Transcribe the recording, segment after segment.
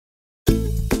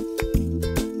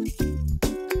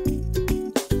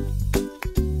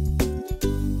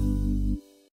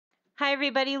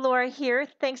everybody, Laura here.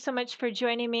 Thanks so much for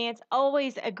joining me. It's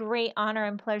always a great honor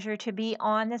and pleasure to be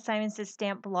on the Simon Says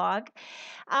Stamp blog.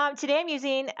 Today I'm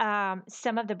using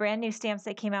some of the brand new stamps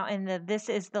that came out in the This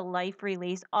Is the Life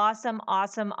release. Awesome,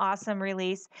 awesome, awesome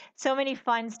release. So many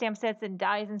fun stamp sets and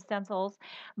dies and stencils.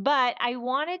 But I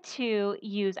wanted to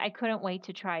use, I couldn't wait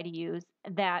to try to use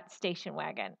that station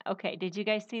wagon. Okay, did you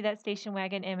guys see that station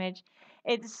wagon image?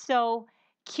 It's so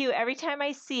cute. Every time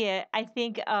I see it, I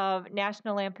think of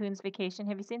National Lampoon's Vacation.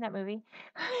 Have you seen that movie?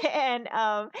 and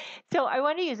so I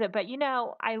want to use it, but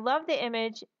I love the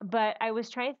image, but I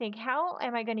was trying to think, how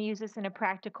am I going to use this in a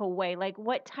practical way? Like,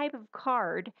 what type of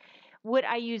card would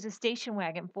I use a station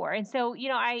wagon for? And so,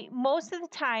 I most of the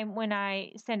time when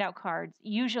I send out cards,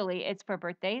 usually it's for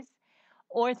birthdays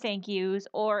or thank yous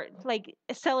or like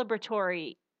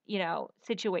celebratory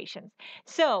situations.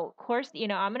 So of course,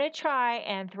 I'm going to try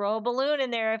and throw a balloon in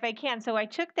there if I can. So I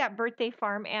took that birthday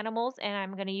farm animals and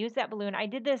I'm going to use that balloon. I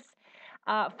did this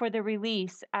for the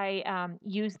release. I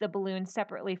used the balloon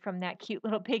separately from that cute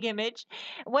little pig image.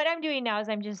 What I'm doing now is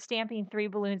I'm just stamping 3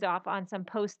 balloons off on some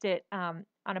post-it on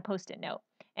a post-it note,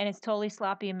 and it's totally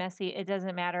sloppy and messy. It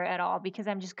doesn't matter at all because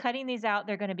I'm just cutting these out.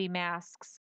 They're going to be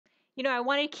masks. I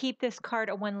want to keep this card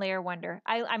a one layer wonder.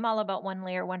 I'm all about one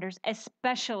layer wonders,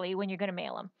 especially when you're going to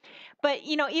mail them. But,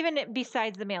 even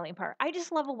besides the mailing part, I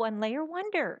just love a one layer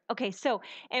wonder. Okay, so,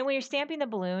 and when you're stamping the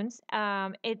balloons,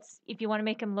 it's, if you want to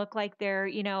make them look like they're,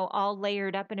 all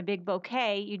layered up in a big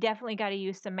bouquet, you definitely got to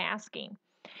use some masking.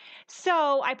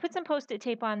 So I put some post-it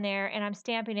tape on there and I'm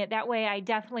stamping it. That way I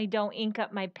definitely don't ink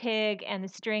up my pig and the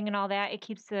string and all that.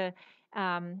 It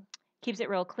um, keeps it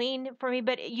real clean for me.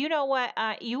 But you know what?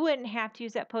 You wouldn't have to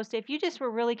use that post-it if you just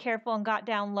were really careful and got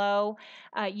down low.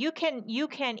 You can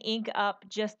ink up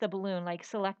just the balloon, like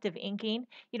selective inking.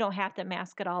 You don't have to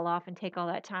mask it all off and take all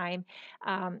that time.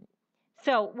 Um,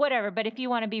 so whatever, but if you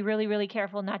want to be really, really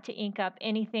careful not to ink up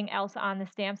anything else on the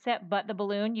stamp set but the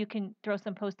balloon, you can throw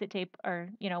some post-it tape or,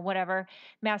 whatever,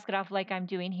 mask it off like I'm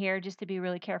doing here just to be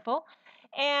really careful.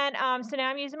 And so now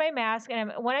I'm using my mask,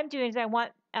 and what I'm doing is I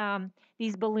want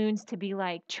these balloons to be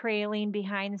like trailing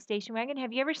behind the station wagon.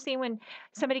 Have you ever seen when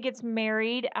somebody gets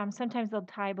married? Sometimes they'll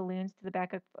tie balloons to the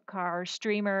back of a car,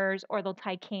 streamers, or they'll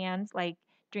tie cans like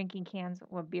drinking cans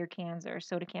or beer cans or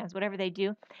soda cans, whatever they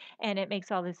do, and it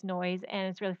makes all this noise and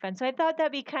it's really fun. So I thought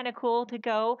that'd be kind of cool to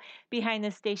go behind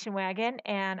this station wagon,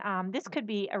 and this could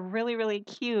be a really, really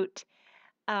cute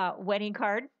wedding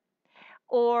card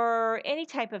or any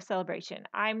type of celebration.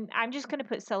 I'm just going to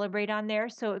put celebrate on there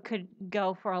so it could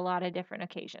go for a lot of different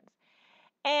occasions.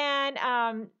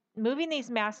 And moving these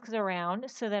masks around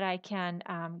so that I can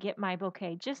get my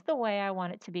bouquet just the way I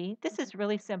want it to be. This is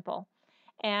really simple.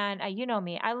 And you know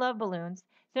me, I love balloons.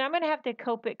 So I'm going to have to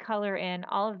Copic color in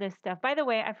all of this stuff. By the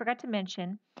way, I forgot to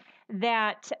mention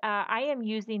that I am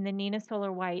using the Nina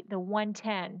Solar White, the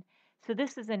 110. So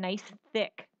this is a nice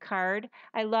thick card.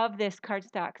 I love this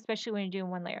cardstock, especially when you're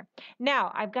doing one layer.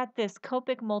 Now, I've got this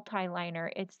Copic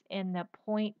multi-liner. It's in the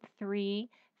 0.3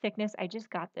 thickness. I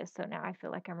just got this, so now I feel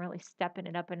like I'm really stepping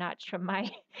it up a notch from my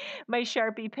my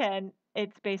Sharpie pen.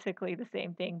 It's basically the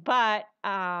same thing, but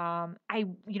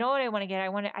you know what I want to get?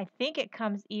 I think it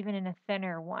comes even in a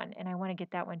thinner one, and I want to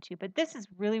get that one too. But this is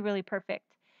really, really perfect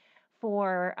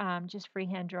for just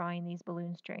freehand drawing these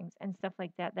balloon strings and stuff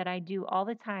like that that I do all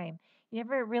the time. You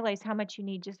never realize how much you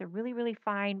need just a really, really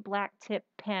fine black tip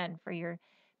pen for your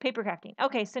paper crafting.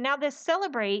 Okay, so now this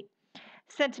Celebrate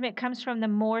sentiment comes from the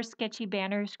More Sketchy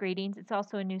Banners Greetings. It's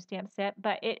also a new stamp set,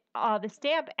 but the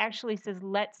stamp actually says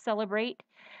Let's Celebrate,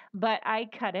 but I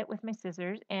cut it with my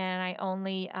scissors and I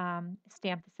only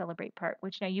stamp the Celebrate part,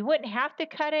 which now you wouldn't have to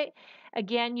cut it.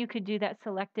 Again, you could do that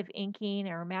selective inking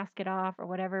or mask it off or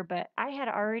whatever, but I had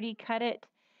already cut it.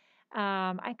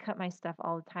 I cut my stuff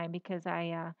all the time because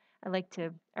I like to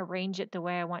arrange it the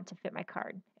way I want to fit my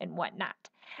card and whatnot.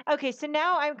 Okay, so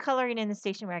now I'm coloring in the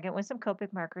station wagon with some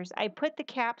Copic markers. I put the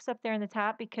caps up there in the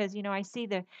top because I see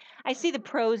the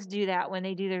pros do that when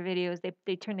they do their videos.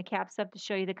 They turn the caps up to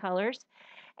show you the colors.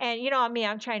 And me,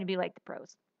 I'm trying to be like the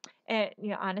pros. And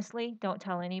honestly, don't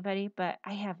tell anybody, but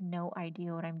I have no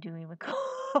idea what I'm doing with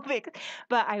Copic.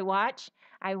 But I watch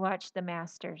the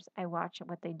masters. I watch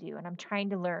what they do, and I'm trying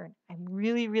to learn. I'm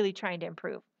really, really trying to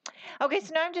improve. Okay,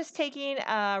 so now I'm just taking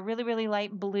a really, really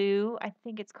light blue. I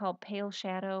think it's called Pale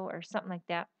Shadow or something like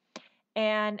that.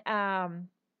 And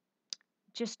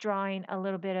just drawing a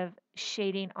little bit of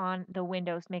shading on the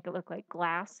windows, make it look like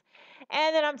glass.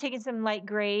 And then I'm taking some light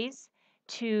grays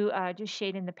to just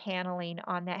shade in the paneling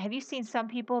on that. Have you seen some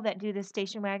people that do this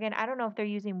station wagon? I don't know if they're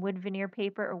using wood veneer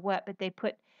paper or what, but they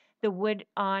put the wood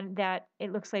on that,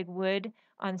 it looks like wood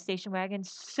on the station wagon.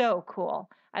 So cool.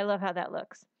 I love how that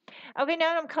looks. Okay,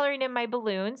 now I'm coloring in my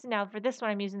balloons. Now for this one,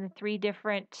 I'm using the 3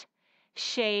 different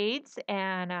shades,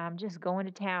 and I'm just going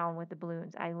to town with the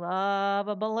balloons. I love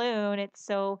a balloon. It's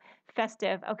so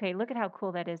festive. Okay, look at how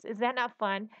cool that is. Is that not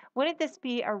fun? Wouldn't this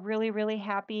be a really, really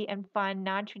happy and fun,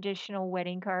 non-traditional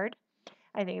wedding card?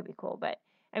 I think it'd be cool, but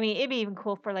I mean, it'd be even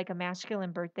cool for like a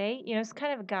masculine birthday. You know, it's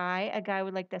kind of a guy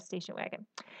would like that station wagon.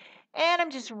 And I'm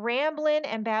just rambling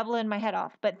and babbling my head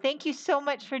off. But thank you so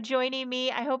much for joining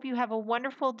me. I hope you have a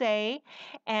wonderful day,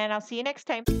 and I'll see you next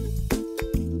time.